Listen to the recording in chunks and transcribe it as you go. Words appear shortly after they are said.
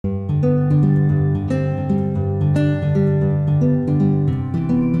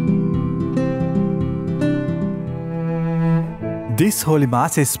This Holy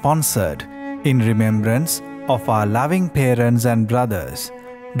Mass is sponsored in remembrance of our loving parents and brothers,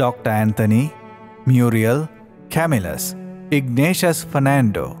 Dr. Anthony, Muriel, Camillus, Ignatius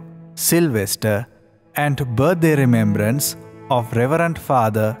Fernando, Sylvester, and birthday remembrance of Reverend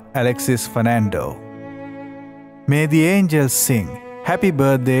Father Alexis Fernando. May the angels sing, Happy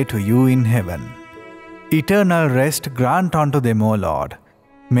birthday to you in heaven. Eternal rest grant unto them, O Lord.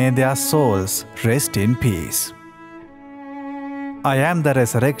 May their souls rest in peace. I am the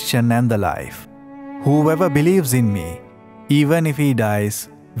resurrection and the life. Whoever believes in me, even if he dies,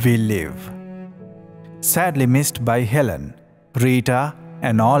 will live. Sadly missed by Helen, Rita,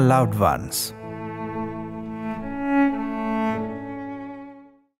 and all loved ones.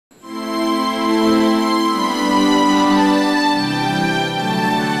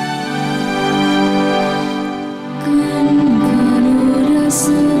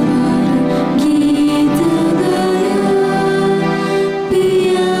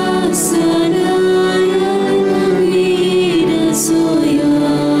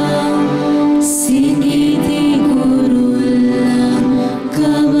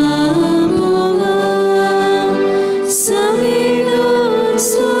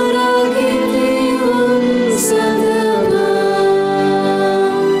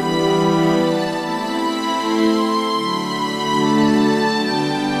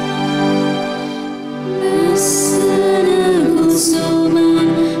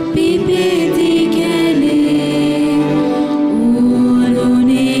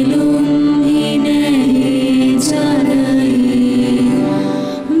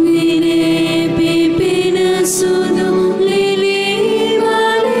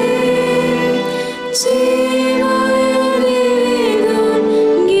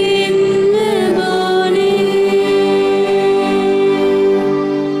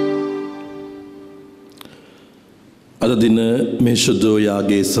 ශුද්ධ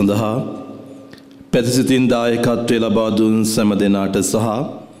යාගයේ සඳහා පැතිසිතින් දායකත්වය ලබා දුන් සෑම දෙනාට සහ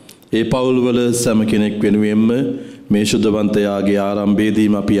ඒ පවුල්වල සෑම කෙනෙක් වෙනුවෙන්ම මේ ශුද්ධවන්ත යාගයේ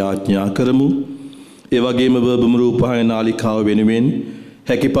ආරම්භයේදීම අපි ආඥා කරමු. ඒ වගේම බඹ රූපහාය නාලිකාව වෙනුවෙන්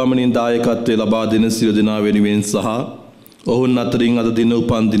හැකි පමණින් දායකත්වය ලබා දෙන සියලු දෙනා වෙනුවෙන් සහ ඔවුන් අතරින් අද දින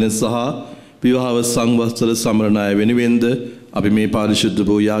උපන් දින සහ විවාහ සංවත්සර සමරන අය වෙනුවෙන්ද අපි මේ පාරිශුද්ධ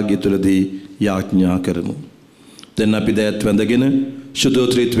වූ යාගය තුළදී යාඥා කරමු. දැන් අපි දෑත් වැඳගෙන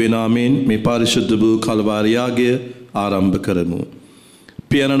ශුද්ධෝත්‍රීත්වේ නාමයෙන් මේ පාරිශුද්ධ වූ කල්වාරි යාගය ආරම්භ කරමු.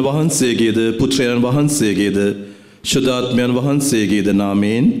 පියාණන් වහන්සේගේද පුත්‍රයන් වහන්සේගේද ශුද්ධාත්මයන් වහන්සේගේද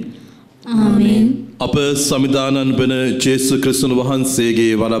නාමයෙන් ආමේන්. අප සමිදානන් වන ජේසු ක්‍රිස්තුන්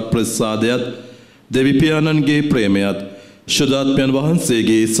වහන්සේගේ වරප්‍රසාදයත් දෙවි පියාණන්ගේ ප්‍රේමයත් ශුද්ධාත්මයන්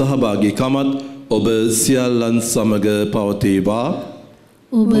වහන්සේගේ සහභාගීකමත් ඔබ සියල්ලන් සමග පවතිවා.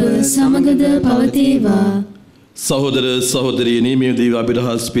 ඔබ සමගද පවතිවා. සහෝදර සහෝදරියනි, මේ දිව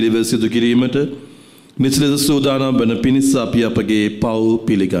අභිරහස් පිළිවෙල සිදු කිරීමට නිසලද සූදානම් වන පිණිස අපි අපගේ පව්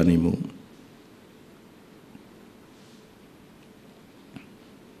පිළිගනිමු.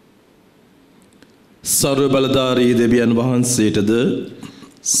 සර්ව බලධාරී දෙවියන් වහන්සේටද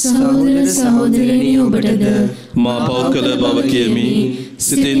සහෝදර සහෝදරියනි ඔබටද මා පව් කළ බව කියමි.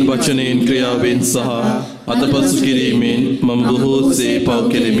 සිතෙන් වචනයෙන් ක්‍රියාවෙන් සහ අතපසු කිරීමෙන් මම බොහෝසේ පව්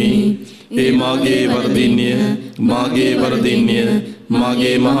කෙරෙමි. ඒ මාගේ වරදින්ය, මාගේ වරදින්ය,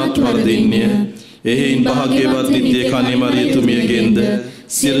 මාගේ මහත් වරදින්ය. එහෙයින් භාග්‍යවත් නිත්‍ය කන්නේ මරියතුමියගෙන්ද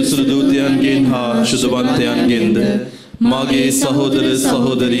සියලු සුදු දූතයන්ගෙන් හා ශුද්ධවන්තයන්ගෙන්ද මාගේ සහෝදර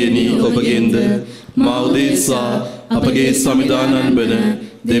සහෝදරියනි ඔබගෙන්ද මා උදෙසා අපගේ සමිදානන් වන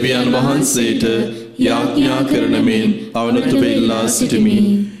දෙවියන් වහන්සේට යාඥා කරන මෙන් අවනත වෙල්ලා සිටිමි.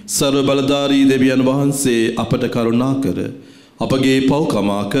 සර්ව බලධාරී දෙවියන් වහන්සේ අපට කරුණා කර අපගේ පව්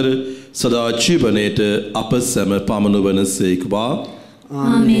කමා කර සදා ජීවනයේට අප සැම පමනුවන සේක්වා.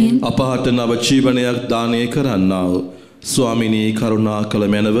 ආමේන්. අපහට නව ජීවනයක් දානය කරන්නා වූ ස්වාමිනී කරුණා කළ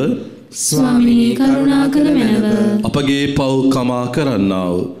මැනව. ස්වාමිනී කරුණා කළ මැනව. අපගේ පව් කමා කරන්නා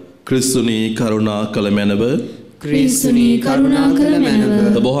වූ ක්‍රිස්තුනී කරුණා කළ මැනව. ක්‍රිස්තුනී කරුණා කළ මැනව.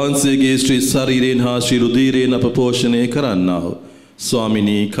 ඔබ වහන්සේගේ ශ්‍රී ශරීරයෙන් හා ශ්‍රී රුධිරයෙන් අප පෝෂණය කරන්නා වූ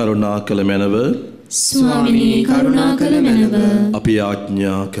ස්වාමිනී කරුණා කළ මැනව. ස්වාමිනී කරුණා කළ මැනව. අපි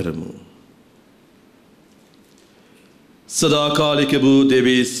ආඥා කරමු. සදාකාලික වූ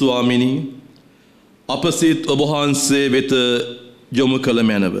දෙවී ස්වාමිනී, අප සිත් ඔබ වහන්සේ වෙත යොමු කළ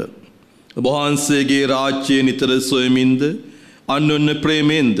මැනව. ඔබ වහන්සේගේ රාජ්‍යය නිතර සොයමින්ද අන්‍යොන්‍ය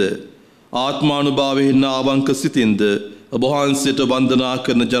ප්‍රේමෙන්ද ආත්මානුභාවයෙන් අවංක සිතින්ද ඔබ වහන්සේට වන්දනා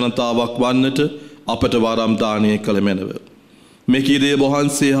කරන ජනතාවක් වන්නට අපට වරම් දානය කළ මැනව. මෙකී දේ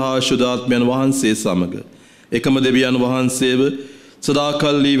වහන්සේ හා ශුද්ධාත්මයන් වහන්සේ සමග එකම දෙවියන් වහන්සේව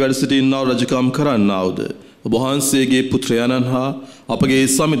සදාකල්ලි වැඩ සිටින්නා රජකම් කරන්නාවුද ඔබ වහන්සේගේ පුත්‍රයාණන් හා අපගේ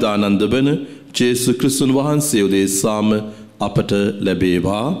සමිදානන්ද වන ජේසු ක්‍රිස්තුන් වහන්සේ උදෙසාම අපට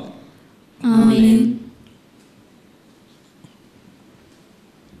ලැබේවා. ආමේන්.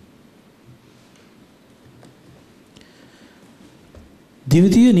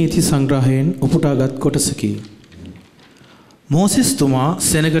 දිවිදිය නීති සංග්‍රහයෙන් උපුටාගත් කොටසකි. මෝසෙස් තුමා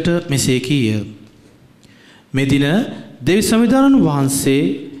සෙනගට මෙසේ කීය. මේ දින දෙවි සමිදානන් වහන්සේ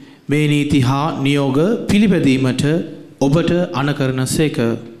මේ නීති හා නියෝග පිළිපැදීමට ඔබට අනකරන සේක.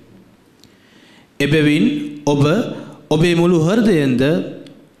 එබැවින් ඔබ ඔබේ මුළු හෘදයෙන්ද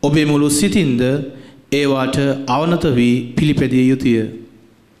ඔබේ මුළු සිතින්ද ඒවාට අවනත වී පිළිපැදිය යුතුය.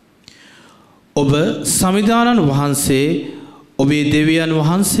 ඔබ සමිදානන් වහන්සේ ඔබේ දෙවියන්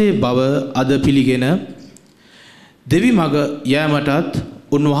වහන්සේ බව අද පිළිගෙන දෙවි මඟ යෑමටත්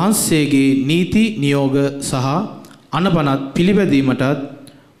උන්වහන්සේගේ නීති නියෝග සහ අනපනත් පිළිපැදීමටත්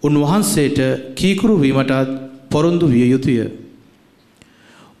උන්වහන්සේට කීකරු වීමටත් පොරොන්දු විය යුතුය.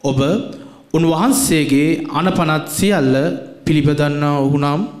 ඔබ උන්වහන්සේගේ අනපනත් සියල්ල පිළිපදන්නා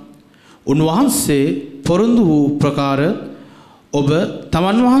වුනම් උන්වහන්සේ පොරොන්දු වූ ප්‍රකාර ඔබ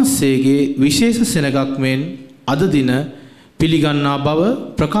තමන් වහන්සේගේ විශේෂ සෙනගක් මෙන් අද දින පිළිගන්නා බව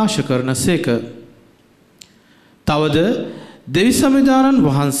ප්‍රකාශ කරන සේක. තවද දෙවි සමිදානන්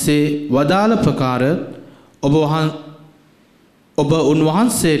වහන්සේ වදාළ ප්‍රකාර ඔබ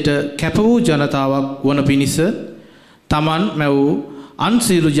උන්වහන්සේට කැප වූ ජනතාවක් වන පිණිස තමන් මැවූ අන්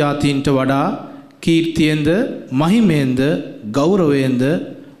සියලු ජාතීන්ට වඩා කීර්තියෙන්ද මහිමයෙන්ද ගෞරවයෙන්ද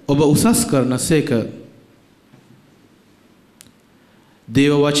ඔබ උසස් කරන සේක.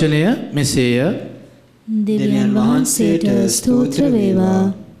 දේව වචනය මෙසේය. දෙවියන් වහන්සේට ස්තෝත්‍ර වේවා.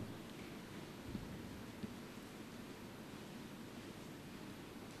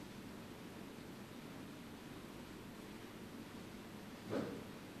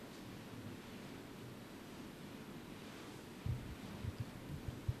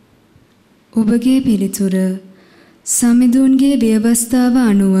 ඔබගේ පිළිතුර සමිඳුන්ගේ ව්‍යවස්ථාව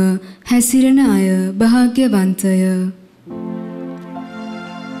අනුව හැසිරෙන අය භාග්‍යවන්තය.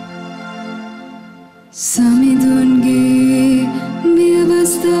 සමිඳුන්ගේ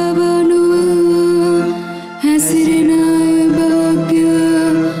ව්‍යවස්ථාව අනුව හැසිරෙන අය භාග්‍යවන්තය.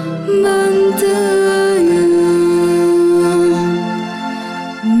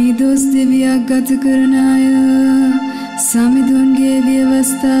 නිදොස් දිවියක් ගත කරන අය සමිඳුන්ගේ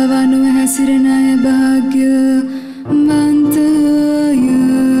ව්‍යවස්ථාව අනුව හැසිරෙන අය භාග්‍යවන්තය.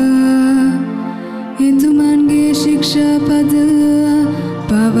 එතුමන්ගේ ශික්ෂාපද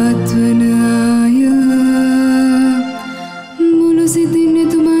පවත්වන අය මුළු සිතින්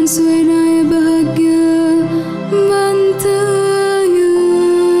එතුමන් සොයන අය භාග්‍යවන්තය.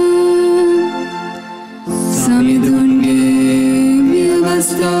 සමිඳුන්ගේ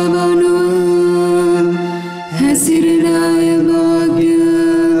ව්‍යවස්ථාව අනුව හැසිරෙන අය භාග්‍යවන්තය.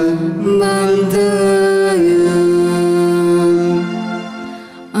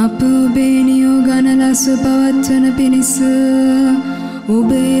 අප ඔබේ නියෝග අනලස්ව පවත්වන පිණිස ඔබ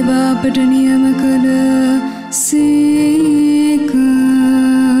ඒවා අපට නියම කළ සේක.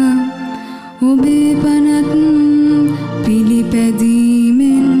 ඔබේ පනත්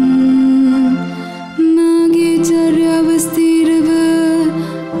පිළිපැදීමෙන් මාගේ චර්යාව ස්ථිරව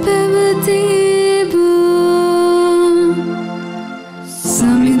පැවතේවා.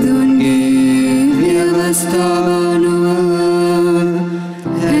 සමිඳුන්ගේ ව්‍යවස්ථාව අනුව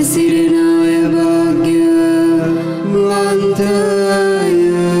හැසිරෙන අය භාග්‍යවන්තය.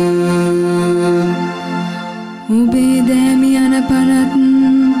 ඔබේ දැමි අනපනත්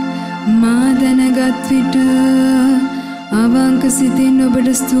මා දැනගත් විට අවංක සිතින් ඔබට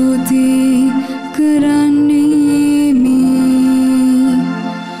ස්තුතියි කරන්නේමි.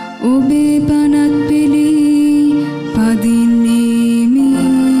 ඔබේ පනත් පිළි පදින්නේමි.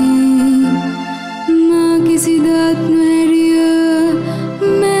 මා කිසිදාත් නොහැරිය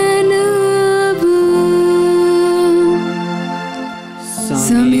මැනව.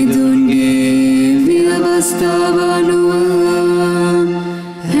 සමිඳුන්ගේ ව්‍යවස්ථාව අනුව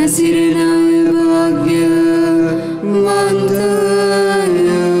හැසිරෙන අය භාග්‍යවන්තය.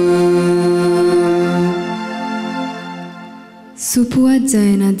 සුපුවත්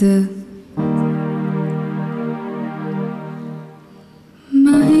ජයනද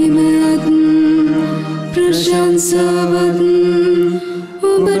මහිමයත් ප්‍රශංසාවත්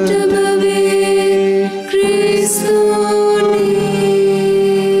ඔබට බවේ ක්‍රිස්තුනි.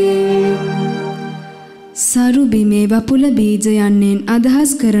 සරු බිමේ වපුල බීජ යන්නෙන්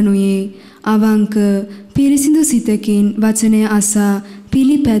අදහස් කරනුයේ අවංක පිරිසිදු සිතකින් වචනය අසා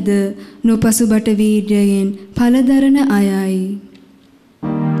පිළිපැද නොපසුබට වීර්යයෙන් පලදරන අයයි.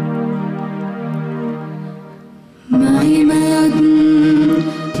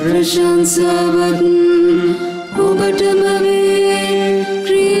 ප්‍රශංසාවත් ඔබටම වේ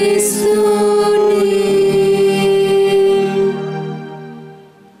ක්‍රිස්තුනි.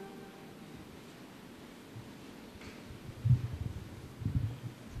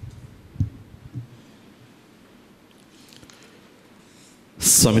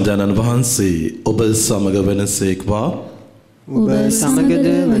 සමිදානන් වහන්සේ ඔබ සමග වනසේක්වා. ඔබ සමගද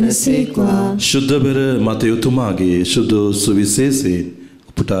වනසේක්වා. ශුද්ධබර මතයුතුමාගේ ශුද්ධ සුවිශේෂයෙන්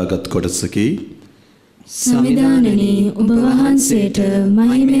උපුටාගත් කොටසකි. සමිදානනේ ඔබ වහන්සේට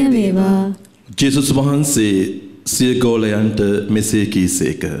මහිමය වේවා. ජේසුස් වහන්සේ සිය ගෝලයන්ට මෙසේ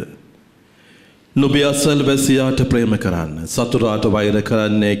කීසේක. නුඹේ අසල්වැසියාට ප්‍රේම කරන්න, සතුරාට වෛර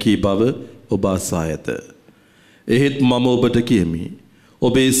කරන්නේ කී බව ඔබ අසා ඇත. එහෙත් මම ඔබට කියමි,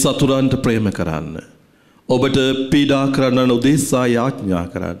 ඔබේ සතුරන්ට ප්‍රේම කරන්න. ඔබට පීඩා කරන්නන් උදෙසා යාඥා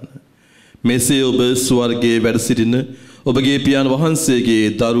කරන්න. මෙසේ ඔබ ස්වර්ගයේ වැඩ සිටින ඔබගේ පියාණන් වහන්සේගේ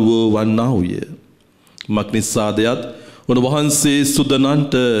දරුවෝ වන්නා වූය. මක්නිසාදයත් උන්වහන්සේ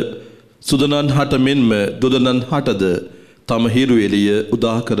සුදනන් හට මෙන්ම දුදනන් හටද තම හිරු එළිය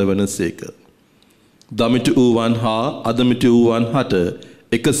උදා කරවනසේක. දමිට වූවන් හා අදමිට වූවන් හට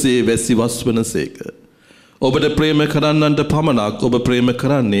එකසේ වැසි වස්වනසේක. ඔබට ප්‍රේම කරන්නන්ට පමණක් ඔබ ප්‍රේම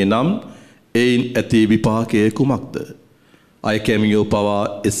කරන්නේ නම් එයින් ඇති විපාකය කුමක්ද? අය කැමියෝ පවා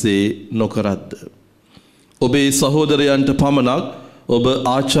එසේ නොකරද්ද? ඔබේ සහෝදරයන්ට පමණක් ඔබ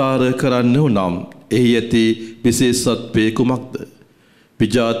ආචාර කරන්නෝ නම් එහි ඇති විශේෂත්වය කුමක්ද?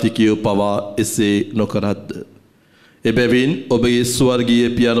 විජාතිකයෝ පවා එසේ නොකරද්ද? එබැවින් ඔබගේ ස්වර්ගීය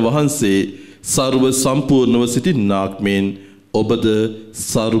පියාණන් වහන්සේ සර්ව සම්පූර්ණව සිටින්නාක් මෙන් ඔබද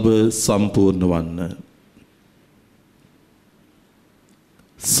සර්ව සම්පූර්ණ වන්න.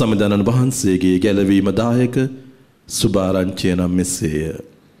 සමිදානන් වහන්සේගේ ගැලවීම දායක සුභාරංචිය නම්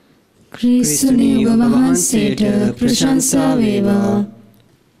මෙසේය. ක්‍රිස්තුනි ඔබ වහන්සේට ප්‍රශංසා වේවා.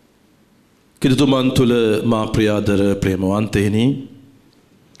 කිතුමන් තුළ මා ප්‍රියාදර ප්‍රේමවන්තෙනි,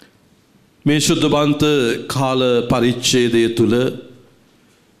 මේ ශුද්ධවන්ත කාල පරිච්ඡේදය තුළ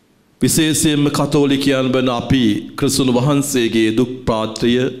විශේෂයෙන්ම කතෝලිකයන් වන අපි ක්‍රිස්තුන් වහන්සේගේ දුක්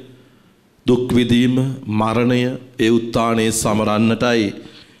පාත්‍රය, දුක් විඳීම, මරණය, ඒ උත්ථානයේ සමරන්නටයි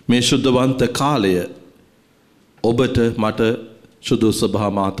මේ ශුද්ධවන්ත කාලය ඔබට මට ශුද්ධ සභා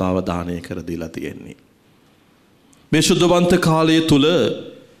මාතාව දානය කර දීලා තියෙන්නේ. මේ ශුද්ධවන්ත කාලය තුල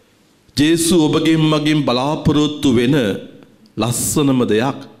ජේසු ඔබගෙන් මගින් බලාපොරොත්තු වෙන ලස්සනම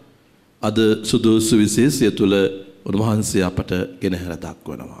දෙයක් අද සුදු සුවිශේෂය තුල උන්වහන්සේ අපට ගෙනහැර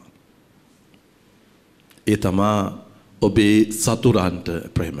දක්වනවා. ඒ තමා ඔබේ සතුරන්ට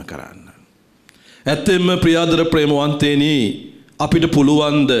ප්‍රේම කරන්න. ඇත්තෙන්ම ප්‍රියාදර ප්‍රේමවන්තේනි, අපිට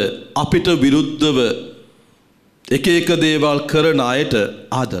පුළුවන්ද අපිට විරුද්ධව එක එක දේවල් කරන අයට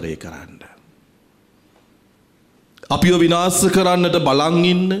ආදරය කරන්න? අපිව විනාශ කරන්නට බලන්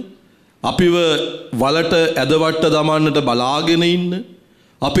ඉන්න, අපිව වලට ඇදවට්ට දමන්නට බලාගෙන ඉන්න,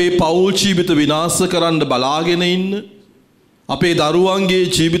 අපේ පෞල් ජීවිත විනාශ කරන්න බලාගෙන ඉන්න, අපේ දරුවන්ගේ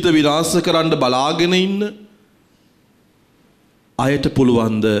ජීවිත විනාශ කරන්න බලාගෙන ඉන්න අයට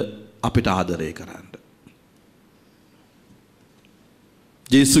පුළුවන්ද අපිට ආදරය කරන්න?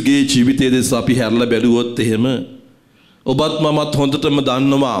 ජේසුගේ ජීවිතයේ දෙස අපි හැරලා බැලුවොත් එහෙම ඔබත් මමත් හොඳටම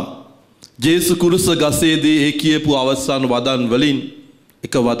දන්නවා ජේසු කුරුස ගසේදී ඒ කියපු අවසන් වදන් වලින්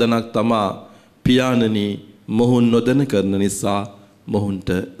එක වදනක් තමා පියාණනි මොහුන් නොදැන කරන නිසා මොහුන්ට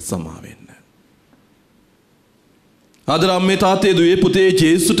සමා වෙන්න. ආදරම්මේ තාත්තේ දුවේ පුතේ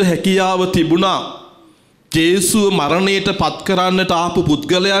ජේසුට හැකියාව තිබුණා ජේසුව මරණයට පත් කරන්නට ආපු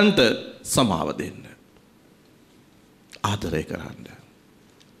පුද්ගලයන්ට සමාව දෙන්න. ආදරය කරන්න.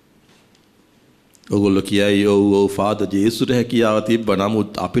 ඔගොල්ලෝ කියයි ඔව් ෆාදර් ජේසුට හැකියාව තිබ්බා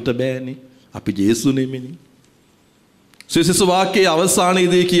නමුත් අපිට බෑනේ. අපි ජේසු නෙමෙයි. සුවිශේෂ වාක්‍යයේ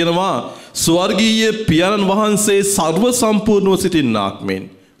අවසානයේදී කියනවා ස්වර්ගීය පියාණන් වහන්සේ සර්ව සම්පූර්ණව සිටින්නාක් මෙන්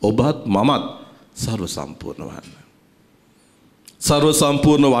ඔබත් මමත් සර්ව සම්පූර්ණ වන්න. සර්ව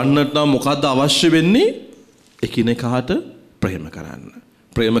සම්පූර්ණ වන්නට නම් මොකද්ද අවශ්‍ය වෙන්නේ? එකිනෙකාට ප්‍රේම කරන්න.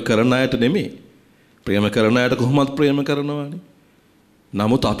 ප්‍රේම කරන අයට නෙමෙයි. ප්‍රේම කරන අයට කොහොමද ප්‍රේම කරනවානේ?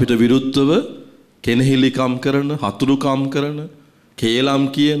 නමුත් අපිට විරුද්ධව කෙනෙහිලිකම් කරන, හතුරුකම් කරන, කේලම්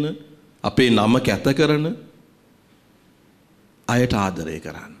කියන, අපේ නම කැත කරන අයට ආදරය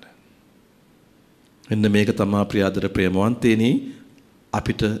කරන්න. එන්න මේක තමයි ප්‍රියාදර ප්‍රේමවන්තේනි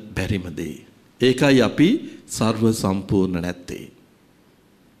අපිට බැරිම දේ. ඒකයි අපි සර්ව සම්පූර්ණ නැත්තේ.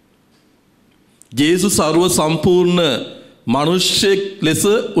 ජේසු සර්ව සම්පූර්ණ මිනිසෙක් ලෙස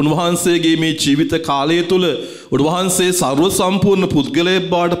උන්වහන්සේගේ මේ ජීවිත කාලය තුල උන්වහන්සේ සර්ව සම්පූර්ණ පුද්ගලයෙක්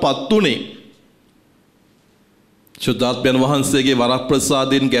බවට පත් වුණේ ශුද්ධාත්මයන් වහන්සේගේ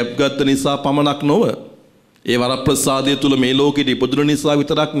වරප්‍රසාදයෙන් ගැප්ගත් නිසා පමණක් නොව ඒ වරප්‍රසාදය තුල මේ ලෝකෙට ඉපදුන නිසා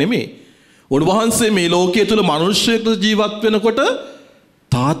විතරක් නෙමෙයි. උන්වහන්සේ මේ ලෝකයේ තුල මිනිස්සෙක් ජීවත් වෙනකොට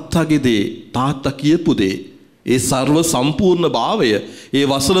තාත්තගේ දේ, තාත්තා කියපු දේ, ඒ ਸਰව සම්පූර්ණ භාවය, ඒ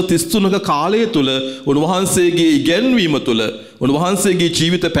වසර 33ක කාලය තුල උන්වහන්සේගේ ඉගැන්වීම තුල, උන්වහන්සේගේ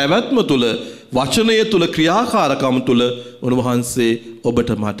ජීවිත පැවැත්ම තුල, වචනය තුල, ක්‍රියාකාරකම් තුල උන්වහන්සේ ඔබට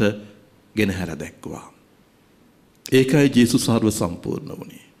මට ගෙනහැර දැක්වුවා. ඒකයි ජේසුස් ਸਰව සම්පූර්ණ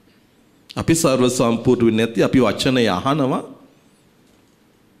වුණේ. අපි ਸਰව සම්පූර්ණ වෙන්නේ නැති අපි වචනය අහනවා.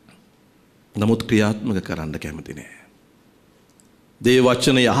 නමුත් ක්‍රියාත්මක කරන්න කැමති නෑ. දේ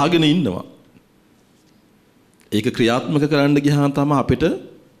වචනය අහගෙන ඉන්නවා. ඒක ක්‍රියාත්මක කරන්න ගියාම තමයි අපිට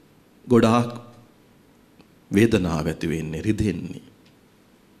ගොඩාක් වේදනාවක් ඇති වෙන්නේ, රිදෙන්නේ.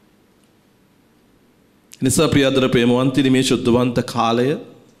 නිසා ප්‍රියදර ප්‍රේමවන්තිනි, මේ ශුද්ධවන්ත කාලය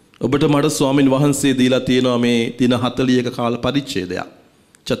ඔබට මට ස්වාමින් වහන්සේ දීලා තියෙනවා මේ දින 40ක කාල පරිච්ඡේදයක්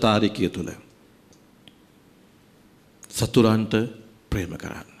චතාරිකය තුල. සතුරන්ට ප්‍රේම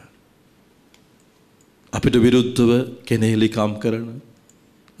කරන්න. අපිට විරුද්ධව කෙනෙහිලිකම් කරන,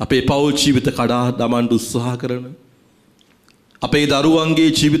 අපේ පෞල් ජීවිත කඩා දමන්න උත්සාහ කරන, අපේ දරුවන්ගේ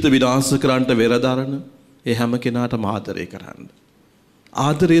ජීවිත විනාශ කරන්නට වෙරදරන ඒ හැම කෙනාටම ආදරය කරන්න.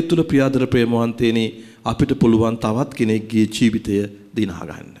 ආදරය තුල ප්‍රියාදර ප්‍රේමවන්තේනි අපිට පුළුවන් තවත් කෙනෙක්ගේ ජීවිතය දිනා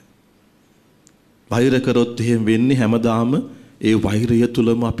ගන්න. වෛර කරොත් එහෙම වෙන්නේ හැමදාම ඒ වෛරය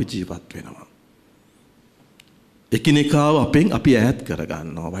තුලම අපි ජීවත් වෙනවා. එකිනෙකාව අපෙන් අපි ඈත් කර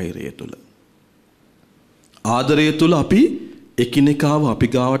ගන්නවා වෛරය තුල. ආදරය තුල අපි එකිනෙකාව අපි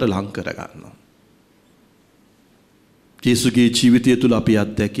ගාවට ලං කර ගන්නවා. යේසුගේ ජීවිතය තුල අපි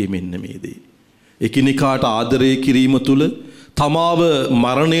අත්දැකීම මෙන්න මේ දේ. එකිනෙකාට ආදරය කිරීම තුල, තමාව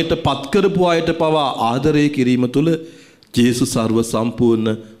මරණයට පත් කරපු අයට පවා ආදරය කිරීම තුල ජේසුස් ਸਰව සම්පූර්ණ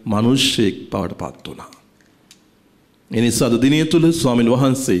මිනිසෙක් බවට පත් වුණා. එනිසා අද දිනය තුල ස්වාමින්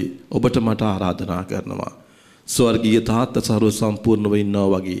වහන්සේ ඔබට මට ආරාධනා කරනවා. ස්වර්ගීය තාත්තා ਸਰව සම්පූර්ණව ඉන්නවා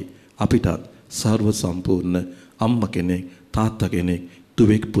වගේ අපිටත් ਸਰව සම්පූර්ණ අම්මා කෙනෙක්, තාත්තා කෙනෙක්,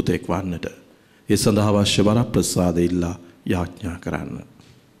 දුවෙක් පුතෙක් වන්නට ඒ සඳහා අවශ්‍ය වරප්‍රසාදය ඉල්ලා යාඥා කරන්න.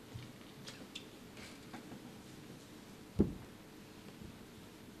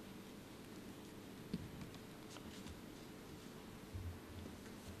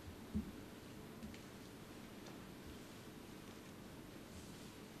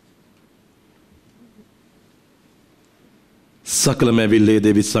 සකල මැවිල්ලේ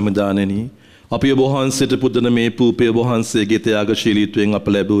දෙවි සමිදානෙනි, අපි ඔබ වහන්සේට පුදන මේ පූපය ඔබ වහන්සේගේ ත්‍යාගශීලීත්වයෙන් අප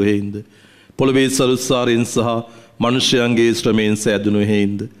ලැබුව හේින්ද, පොළවේ සරුසාරයෙන් සහ මනුෂ්‍යයන්ගේ ශ්‍රමයෙන් සෑදුණු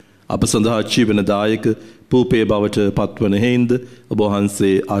හේින්ද, අප සඳහා ජීවනදායක පූපය බවට පත්වන හේින්ද ඔබ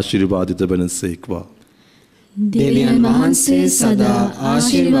වහන්සේ ආශිර්වාදිත වනසේක්වා. දෙවියන් වහන්සේ සදා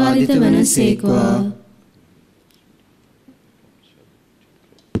ආශිර්වාදිත වනසේක්වා.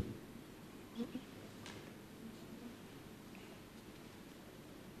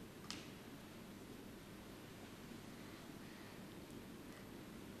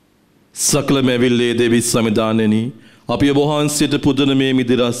 සකල මැවිල්ලේ දෙවි සමිදානෙනි, අපි ඔබ වහන්සේට පුදන මේ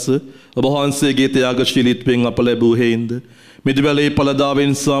මිදිරස ඔබ වහන්සේගේ ත්‍යාගශීලීත්වයෙන් අප ලැබූ හේින්ද, මිදිවැලේ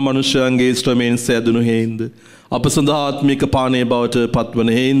පළදාවෙන් සහ මනුෂ්‍යයන්ගේ ශ්‍රමයෙන් සෑදුණු හේින්ද, අප සඳහා ආත්මික පානය බවට පත්වන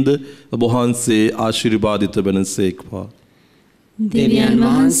හේින්ද ඔබ වහන්සේ ආශිර්වාදිත වනසේක්වා. දෙවියන්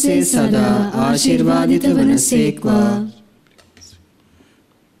වහන්සේ සදා ආශිර්වාදිත වනසේක්වා.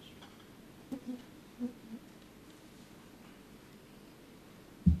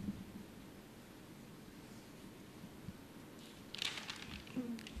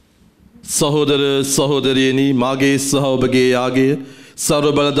 සහෝදර සහෝදරියනි, මාගේ සහ ඔබගේ යාගය සර්ව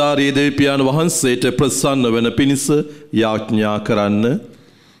බලධාරී දෙවියන් වහන්සේට ප්‍රසන්න වන පිණිස යාඥා කරන්න.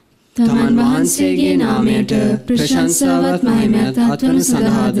 තමන් වහන්සේගේ නාමයට ප්‍රශංසාවත් මහිමයත් අත්වන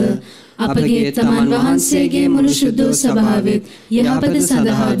සඳහාද අපගේ තමන් වහන්සේගේ මුළු ශුද්ධ ස්වභාවෙත් යහපත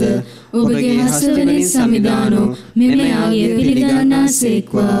සඳහාද ඔබගේ හස්තවලින් සමිදානෝ මෙම යාගය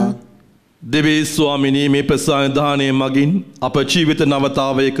පිළිගන්නාසේක්වා. දෙවී ස්වාමිනී, මේ ප්‍රසායදානය මගින් අප ජීවිත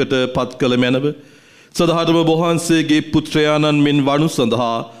නවතාවයකට පත් කළ මැනව සදහටම වහන්සේගේ පුත්‍රයාණන් මෙන් වනු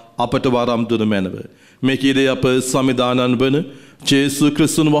සඳහා අපට වරම් දුන මැනව. මේකීදේ අප සමිදානන් වන ජේසු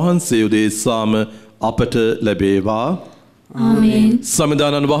ක්‍රිස්තුන් වහන්සේ උදෙසාම අපට ලැබේවා. ආමේන්.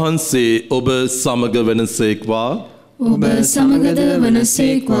 සමිදානන් වහන්සේ ඔබ සමග වනසේක්වා. ඔබ සමගද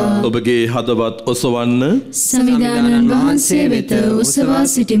වනසේක්වා. ඔබගේ හදවත් ඔසවන්න. සමිදානන් වහන්සේ වෙත ඔසවා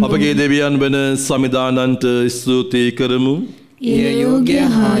සිටිමු. අපගේ දෙවියන් වන සමිදානන්ට ස්තුති කරමු. එය යෝග්‍ය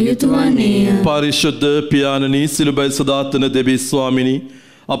හා යුතු වන්නේය. පරිශුද්ධ පියාණනි, සිළුබැල් සදාතන දෙවි ස්වාමිනී,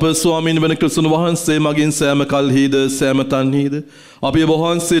 අප ස්වාමීන් වන ක්‍රිස්තුන් වහන්සේ මගින් සෑම කල්හිද සෑම තන්හිද අපි ඔබ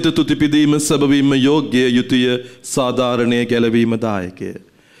වහන්සේට තුති පිදීම සැබවින්ම යෝග්‍ය, යුතුය, සාධාරණය, ගැලවීම දායකය.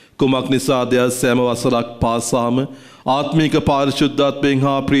 කුමක් නිසාද සෑම වසරක් පාසාම ආත්මික පාරිශුද්ධත්වයෙන්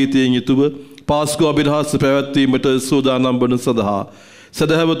හා ප්‍රීතියෙන් යුතුව පාස්කු අභිරහස් පැවැත්වීමට සූදානම් වන සඳහා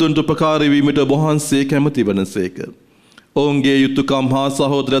සදහැවතුන්ට උපකාරී වීමට වහන්සේ කැමති වනසේක. ඔවුන්ගේ යුතුයකම් හා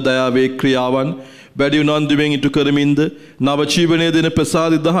සහෝදර දයාවේ ක්‍රියාවන් වැඩි උනන්දුවෙන් ඉටු කරමින්ද නව ජීවනය දෙන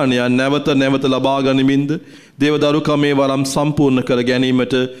ප්‍රසාදි දහනයන් නැවත නැවත ලබා ගනිමින්ද දේවදරුකමේ වරම් සම්පූර්ණ කර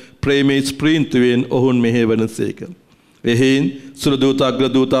ගැනීමට ප්‍රේමී ස්ප්‍රීන්තුවෙන් ඔවුන් මෙහෙවනසේක. එහෙයින් සුරදූත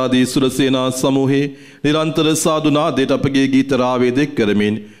අග්‍රදූත ආදී සුරසේනා සමූහේ නිරන්තර සාදුනාදයට අපගේ ගීත රාවේදෙක්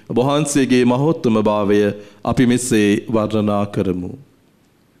කරමින් වහන්සේගේ මහෝත්තම භාවය අපි මෙසේ වර්ණනා කරමු.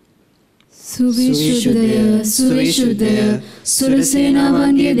 සුවිශුද්ධය සුවිශුද්ධය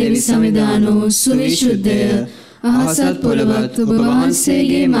සුරසේනාවන්ගේ දෙවි සමිදානෝ සුවිශුද්ධය අහසත් පොළවත් ඔබ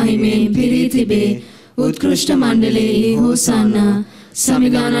වහන්සේගේ මහිමෙන් පිරී තිබේ උත්කෘෂ්ඨ මණ්ඩලයේ හෝසන්නා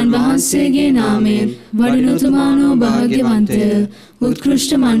සමිදානන් වහන්සේගේ නාමයෙන් වඩිනුතුමානෝ භාග්‍යවන්තය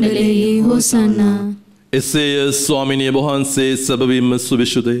උත්කෘෂ්ඨ මණ්ඩලයේ හෝසන්නා. එසේය ස්වාමිනිය වහන්සේ සැබවින්ම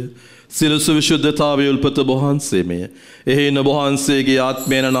සුවිශුද්ධය සියලු සුවිශුද්ධතාවය උල්පත වහන්සේමය. එහෙයින් වහන්සේගේ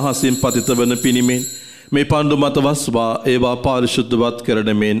ආත්මයන් අහසින් පතිත වන පිණිමෙන් මේ පණ්ඩු මත වස්වා ඒවා පාරිශුද්ධවත් කරන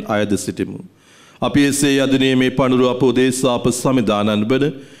මෙන් අයද සිටිමු. අපි එසේ යදිනේ මේ පණුරු අප උදෙසා අප සමිදානන් වන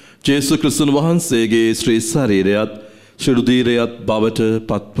ජේසු ක්‍රිස්තුන් වහන්සේගේ ශ්‍රී ශරීරයත් ශිරුදීරයත් බවට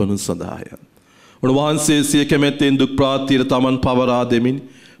පත්වනු සඳහාය. උන්වහන්සේ සිය කැමැත්තෙන් දුක් ප්‍රාර්ථීර තමන් පවරා දෙමින්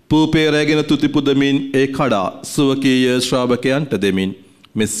පූපේ රැගෙන තුති පුදමින් ඒ කඩා සුවකීය ශ්‍රාවකයන්ට දෙමින්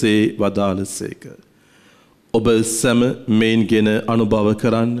මෙසේ වදාළසේක. ඔබ සැම මෙයින්ගෙන අනුභව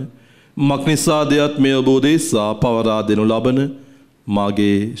කරන්න මක්නිසාදයක් මේ ඔබ උදෙසා පවරා දෙනු ලබන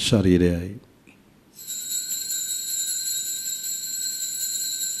මාගේ ශරීරයයි.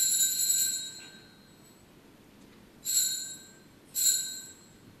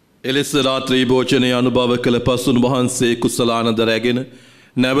 එලෙස රාත්‍රී භෝජනය අනුභව කළ පසුන් වහන්සේ කුසලානද රැගෙන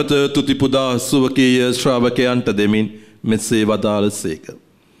නැවත තුති පුදා සුවකීය ශ්‍රාවකයන්ට දෙමින් මෙසේ වදාළසේක.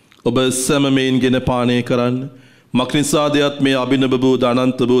 ඔබ සැම මෙයින්ගෙන පානය කරන්න මක්නිසාදයක් මේ අභිනව බෝධ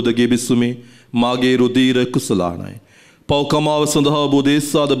අනන්ත බෝධ ගෙබිසුමේ මාගේ රුධීර කුසලානයි. පව්කමාව සඳහා ඔබ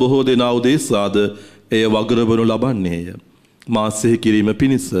උදෙසාද බොහෝ දෙනා උදෙසාද එය වගරවනු ලබන්නේය. මා සිහි කිරීම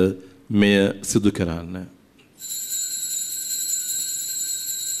පිණිස මෙය සිදු කරන්න.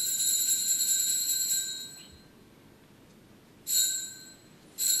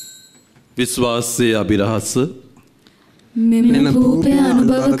 විශ්වාසයේ අභිරහස මෙම භූපය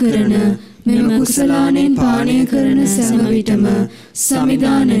අනුභව කරන මෙම කුසලානෙන් පානය කරන සෑම විටම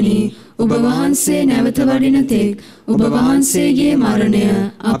සමිදානනි ඔබ වහන්සේ නැවත වඩින තෙක් ඔබ වහන්සේගේ මරණය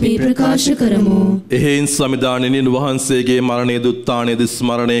අපි ප්‍රකාශ කරමු. එහෙයින් සමිදානනින් වහන්සේගේ මරණයේද උත්ථානයේද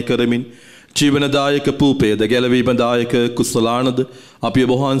ස්මරණය කරමින් ජීවනදායක පූපේද ගැලවීමදායක කුසලානද අපි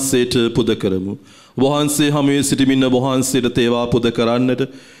වහන්සේට පුද කරමු. වහන්සේ හමුවේ සිටමින් වහන්සේට තේවා පුද කරන්නට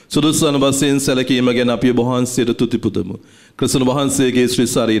සුදුසුවන වශයෙන් සැලකීම ගැන අපි වහන්සේට තුති පුදමු. ක්‍රිස්තුන් වහන්සේගේ ශ්‍රී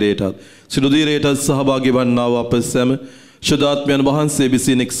ශරීරයටත් ශිරුදීරයටත් සහභාගී වන්නා වූ අප සැම ශුද්ධාත්මයන් වහන්සේ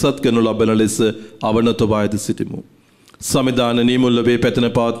විසින් එක්සත් කරනු ලබන ලෙස අවනතවයිද සිටිමු. සමිදාන නිමුල්ල වේ පැතන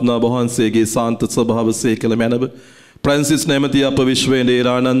පාත්නා වහන්සේගේ සාන්ත ස්වභාව සේකල මැනව ප්‍රැන්සිස් නැමැති අප විශ්වයේ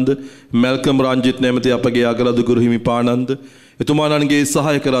දේරානන්ද මැල්කම් රංජිත් නැමැති අපගේ අගරදුගුරු හිමිපාණන්ද එතුමාණන්ගේ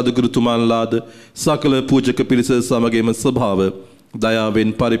සහායක රදුගුරුතුමන්ලාද සකල පූජක පිරිස සමගම ස්වභාව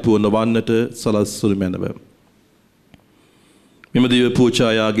දයාවෙන් පරිපූර්ණ වන්නට සලස්වනු මැනව. මෙම දිව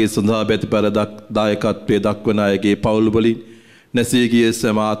පූජායාගේ සඳහා බැතිපර දායකත්වයේ දක්වන අයගේ පවුල් වලින් නැසී ගිය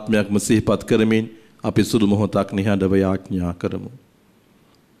සෑම ආත්මයක්ම සිහිපත් කරමින් අපි සුළු මොහොතක් නිහඬව යාඥා කරමු.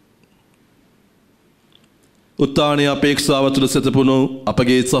 උත්තානයේ අපේක්ෂාව තුළ සැතපුණු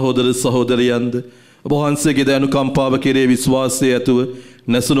අපගේ සහෝදර සහෝදරියන්ද ඔබ වහන්සේගේ දයානුකම්පාව කෙරේ විශ්වාසය ඇතුව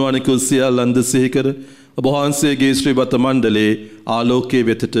නැසුණු අනිකුත් සියල්ලන්ද සිහි කර ඔබ වහන්සේගේ ශ්‍රීවත මණ්ඩලයේ ආලෝකයේ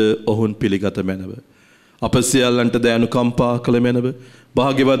වෙතට ඔවුන් පිළිගත මැනව. අප සියල්ලන්ට දයානුකම්පා කළ මැනව.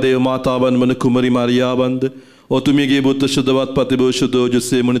 භාග්‍යවත් දේව මාතාවන් වන කුමරි මරියාවන්ද ඔතුමියගේ පුත්‍ර ශුද්ධවත් පතිබෝ සුදෝ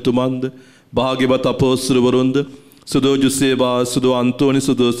ජොසේ මුනිතුමන්ද භාග්‍යවත් අපෝස්තලවරුන්ද සුදෝ ජොසේවා සුදෝ අන්තෝනි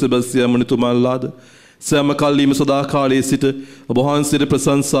සුදෝ සෙබස්තියන් මුනිතුමන්ලාද සෑම කල්ලීම සදා කාලයේ සිට ඔබ වහන්සේට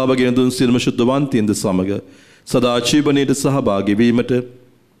ප්‍රශංසාව ගෙන දුන් සියලුම ශුද්ධවන්තයින්ද සමග සදා ජීවනයේ සහභාගී වීමට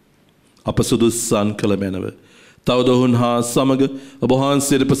අප සුදුස්සන් කළ මැනව. තවද ඔවුන් හා සමග ඔබ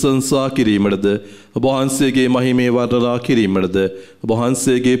වහන්සේට ප්‍රශංසා කිරීමටද ඔබ වහන්සේගේ මහිමේ වර්ණනා කිරීමටද ඔබ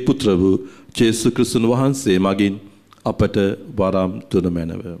වහන්සේගේ පුත්‍ර වූ ජේසු ක්‍රිස්තුන් වහන්සේ මගින් අපට වරම් දුන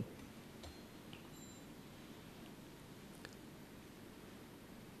මැනව.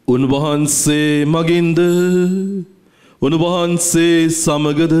 උන්වහන්සේ මගින්ද උන්වහන්සේ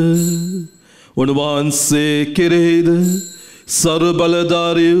සමගද උන්වහන්සේ කෙරෙහිද සර්ව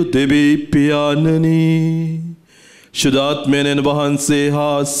බලධාරී දෙවි පියාණනි ශුද්ධාත්මයෙන් වහන්සේ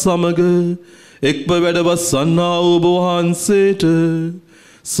හා සමග එක්ව වැඩවසන්නා වූ ඔබ වහන්සේට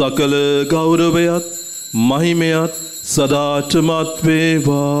සකල ගෞරවයත් මහිමයත් සදාටමත්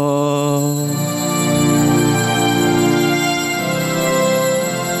වේවා.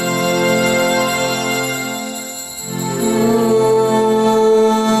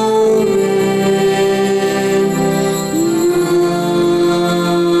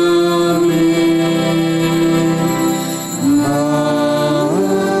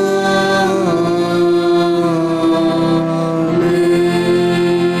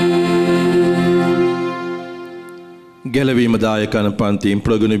 ගැලවීම දායකන පන්තිම්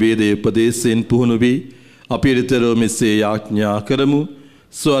ප්‍රගුණ වේදේ උපදේශයෙන් පුහුණු වී අපි ඊතරෝ මෙසේ යාඥා කරමු.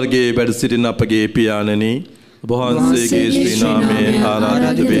 ස්වර්ගයේ වැඩ සිටින අපගේ පියාණනි, ඔබ වහන්සේගේ ශ්‍රී නාමයේ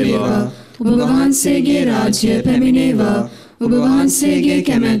ආරාධිත වේවා. ඔබ වහන්සේගේ රාජ්‍ය පැමිණේවා. ඔබ වහන්සේගේ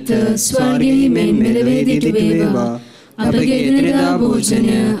කැමැත්ත ස්වර්ගයේ මෙන් මෙලොවේදී වේවා. අපගේ දිනදා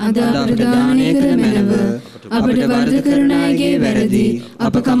භෝජනය අද අපට දානය කරමැනව. අපට වරද කරන අයගේ වැරදි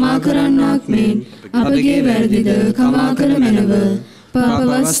අප කමා කරන්නාක් මෙන් අපගේ වැරදිද කමා කරමැනව.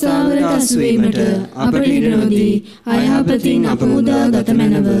 පාප අවස්ථාවලට අසුවීමට අපට ඉඩ නොදී අයහපතින් අප මුදා ගත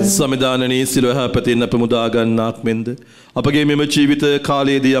මැනව. සමිදානනී සිළුව යහපතින් අප මුදා ගන්නාක් මෙන්ද අපගේ මෙම ජීවිත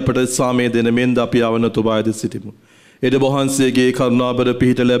කාලයේදී අපට සාමය දෙන මෙන්ද අපි අවනතුබායද සිටිමු. එද වහන්සේගේ කරුණාබර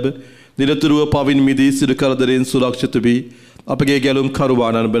පිහිට ලැබ නිරතුරුව පවින් මිදී සිදු කරදරෙන් සුරක්ෂිත වී අපගේ ගැලුම්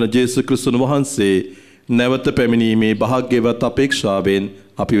කරුවාණන් වන ජේසුස් ක්‍රිස්තුන් වහන්සේ නැවත පැමිණීමේ භාග්‍යවත් අපේක්ෂාවෙන්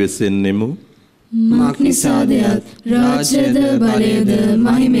අපි වෙසෙන්නෙමු. මක්නිසාදයත් රාජ්‍යද බලයද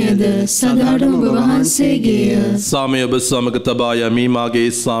මහිමයද සදාටම ඔබ වහන්සේගේය. සාමය ඔබ සමග තබා යමි. මාගේ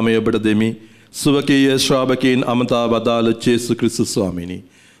සාමය ඔබට දෙමි. සුවකීය ශ්‍රාවකයන් අමතා වදාළ ජේසුස් ක්‍රිස්තුස් ස්වාමීනි,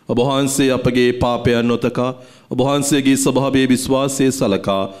 ඔබ වහන්සේ අපගේ පාපයන් නොතකා ඔබ වහන්සේගේ ස්වභාවයේ විශ්වාසයේ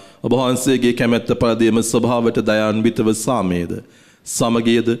සලකා ඔබ වහන්සේගේ කැමැත්ත පරදීම ස්වභාවයට දයාන්විතව සාමයේද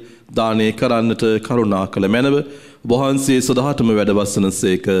සමගියද දානය කරන්නට කරුණා කළ මැනව. ඔබ වහන්සේ සදාටම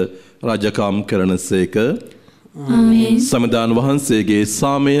වැඩවසනසේක රජකම් කරනසේක. ආමේන්. සමිදාන වහන්සේගේ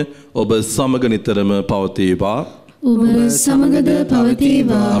සාමය ඔබ සමග නිතරම පවතිවා. ඔබ සමගද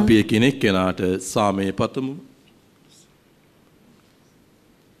පවතිවා. අපි එකිනෙක කෙනාට සාමය පතමු.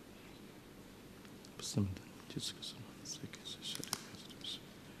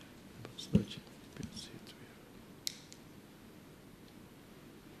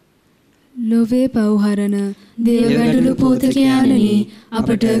 ලොවේ පව්හරණ දේව වැඩලු පෝතකයාණනි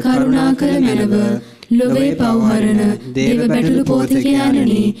අපට කරුණා කර මැනව. ලොවේ පව්හරණ දේව වැඩලු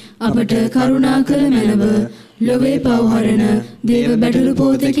පෝතකයාණනි අපට කරුණා කර මැනව. ලොවේ පව්හරණ දේව වැඩලු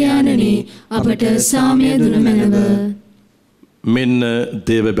පෝතකයාණනි අපට සාමය දුන මැනව. මෙන්න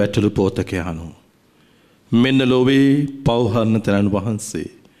දේව බැටළු පෝතකයාණෝ, මෙන්න ලොවේ පව්හරණ තැනන් වහන්සේ.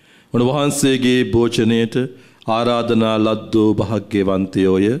 උන්වහන්සේගේ භෝජනයට ආරාධනා ලද්දෝ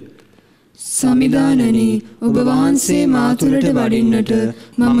භාග්‍යවන්තයෝය. සමිදානනි ඔබ වහන්සේ මා තුළට වඩින්නට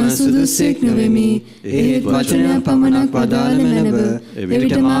මම සුදුස්සෙක් නොවෙමි. එහෙත් වචනයක් පමණක් වදාළ මැනව.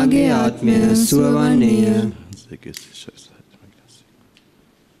 එවිට මාගේ ආත්මය සුවවන්නේය.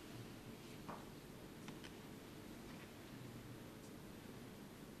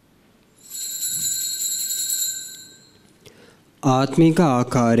 ආත්මික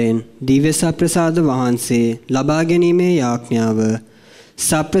ආකාරයෙන් දිව්‍ය සප්‍රසාද වහන්සේ ලබා ගැනීමේ යාඥාව.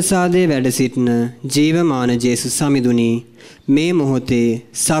 සප්‍රසාදයේ වැඩ සිටින ජීවමාන ජේසුස් සමිඳුනි, මේ මොහොතේ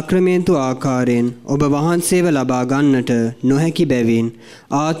සක්‍රමේන්තු ආකාරයෙන් ඔබ වහන්සේව ලබා ගන්නට නොහැකි බැවින්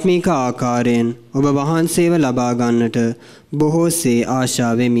ආත්මික ආකාරයෙන් ඔබ වහන්සේව ලබා ගන්නට බොහෝසේ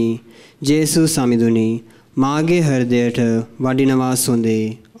ආශා වෙමි. ජේසුස් සමිඳුනි, මාගේ හෘදයට වඩිනවා සොඳේ.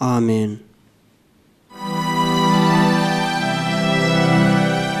 ආමෙන්.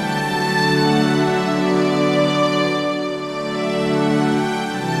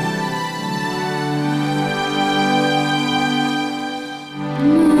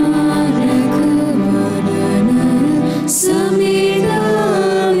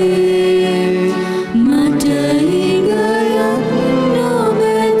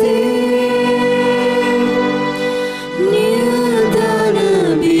 නියදන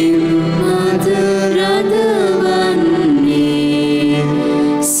බිම්ම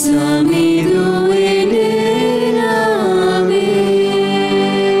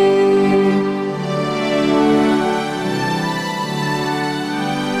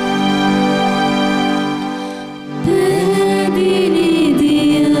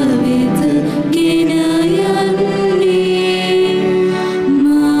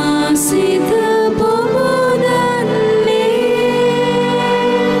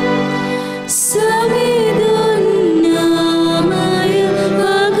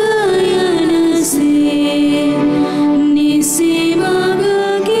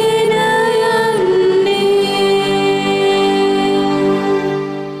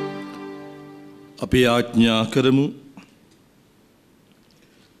අපි ආඥා කරමු.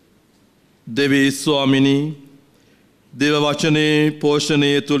 දෙවී ස්වාමිනී, දේව වචනේ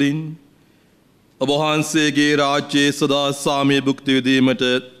පෝෂණය තුළින් ඔබ වහන්සේගේ රාජ්‍යයේ සදා සාමය භුක්ති විඳීමට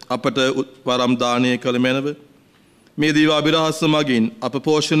අපට වරම් දානය කළ මැනව. මේ දීව අභිරහස මගින් අප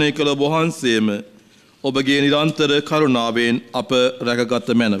පෝෂණය කළ ඔබ වහන්සේම ඔබගේ නිරන්තර කරුණාවෙන් අප රැකගත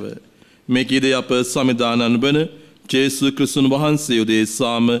මැනව. මේ කීදේ අප සමිදානන් වන ජේසු ක්‍රිස්තුන් වහන්සේ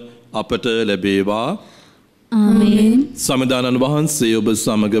උදෙසාම අපට ලැබේවා. ආමේන්. සමිදානන් වහන්සේ ඔබ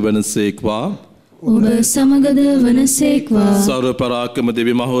සමග වනසේක්වා. ඔබ සමගද වනසේක්වා. සර්ව පරාක්‍රම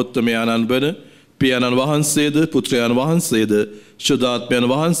දෙවි මහෝත්තමයාණන් වන පියාණන් වහන්සේද පුත්‍රයන් වහන්සේද ශුද්ධාත්මයන්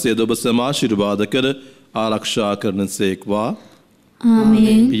වහන්සේද ඔබ සමාශිර්වාද කර ආරක්ෂා කරනසේක්වා.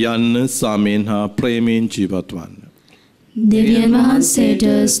 ආමේන්. යන්න සාමයෙන් හා ප්‍රේමයෙන් ජීවත් වන්න. දෙවියන් වහන්සේට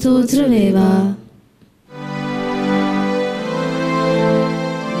ස්තෝත්‍ර වේවා.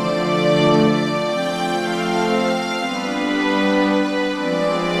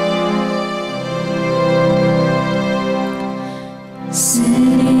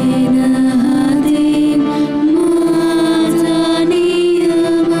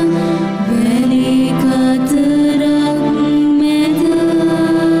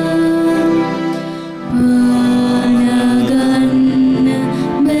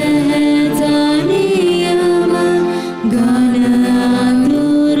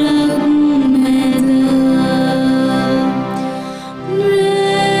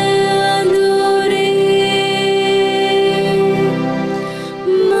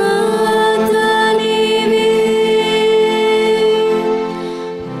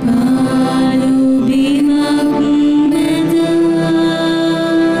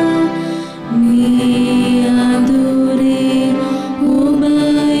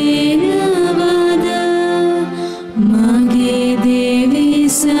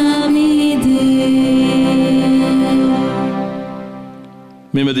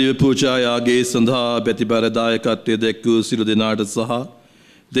 පූජායාගේ සඳහා බැතිබර දායකත්වය දැක්වූ සිළු දෙනාට සහ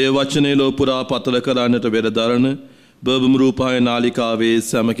දේව වචනේ ලෝපුරා පතල කරන්නට වෙරදරන බබුම් රූපය නාලිකාවේ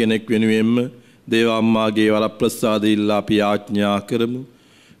සෑම කෙනෙක් වෙනුවෙන්ම දේව අම්මාගේ වරප්‍රසාද ඉල්ලා අපි ආඥා කරමු.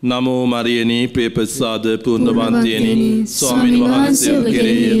 නමෝ මරියනී ප්‍රේපසාද පුණ්‍යවන්තියනි ස්වාමීන් වහන්සේ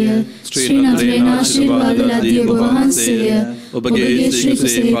කෙරෙහිය ශ්‍රීනත්‍රේන ආශිර්වාද ලදී ඔබ වහන්සේය. ඔබගේ ශ්‍රී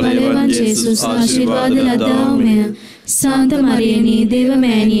කුසේ ඵලයන් ජේසුස් ආශිර්වාද ලදාමය. සාන්ත මරියනී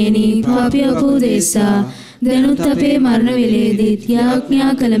දේවමෑණියනි පාපී අපෝදේසා දනුත් අපේ මරණ වේලේදීත්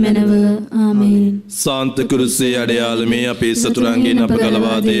යාඥා කළ මැනව. ආමේන්. සාන්ත කුරුසේ අඩයාලමේ අපේ සතුරන්ගෙන් අප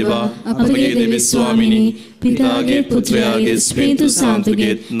ගලවා දේවා. අපගේ දෙවි ස්වාමිනී පිතාගේ පුත්‍රයාගේ ස්පීතු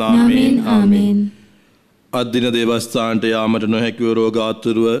සාන්තුගේ නාමයෙන්. ආමේන්. අද්දින දේවස්ථානට යාමට නොහැකිව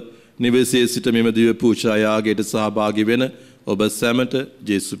රෝගාතුරව නිවසේ සිට මෙම දිව පූජා යාගයට සහභාගී වෙන ඔබ සැමට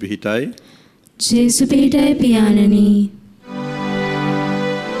ජේසු පිහිටයි. ජේසු පිහිටයි පියාණනි.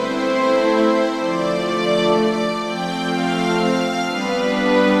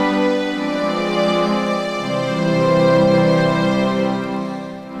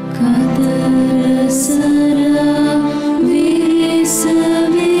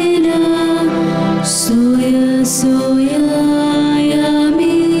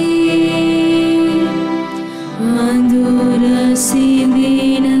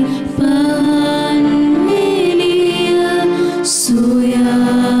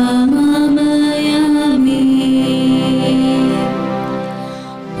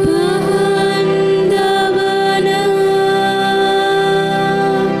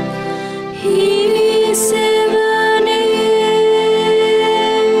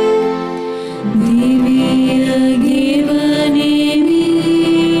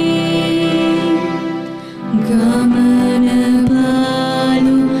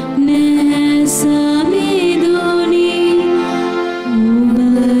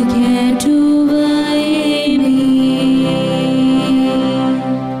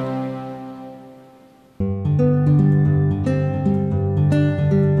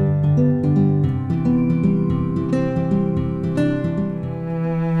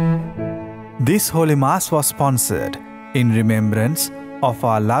 This Holy Mass was sponsored in remembrance of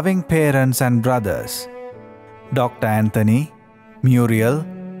our loving parents and brothers, Dr. Anthony, Muriel,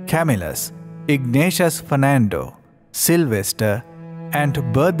 Camillus, Ignatius Fernando, Sylvester,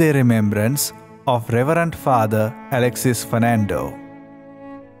 and birthday remembrance of Reverend Father Alexis Fernando.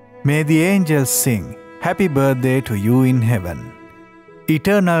 May the angels sing happy birthday to you in heaven.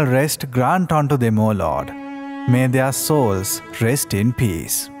 Eternal rest grant unto them, O Lord. May their souls rest in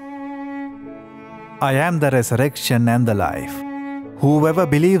peace. I am the resurrection and the life. Whoever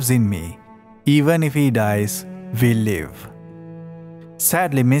believes in me, even if he dies, will live.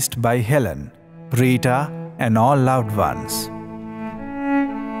 Sadly missed by Helen, Rita, and all loved ones.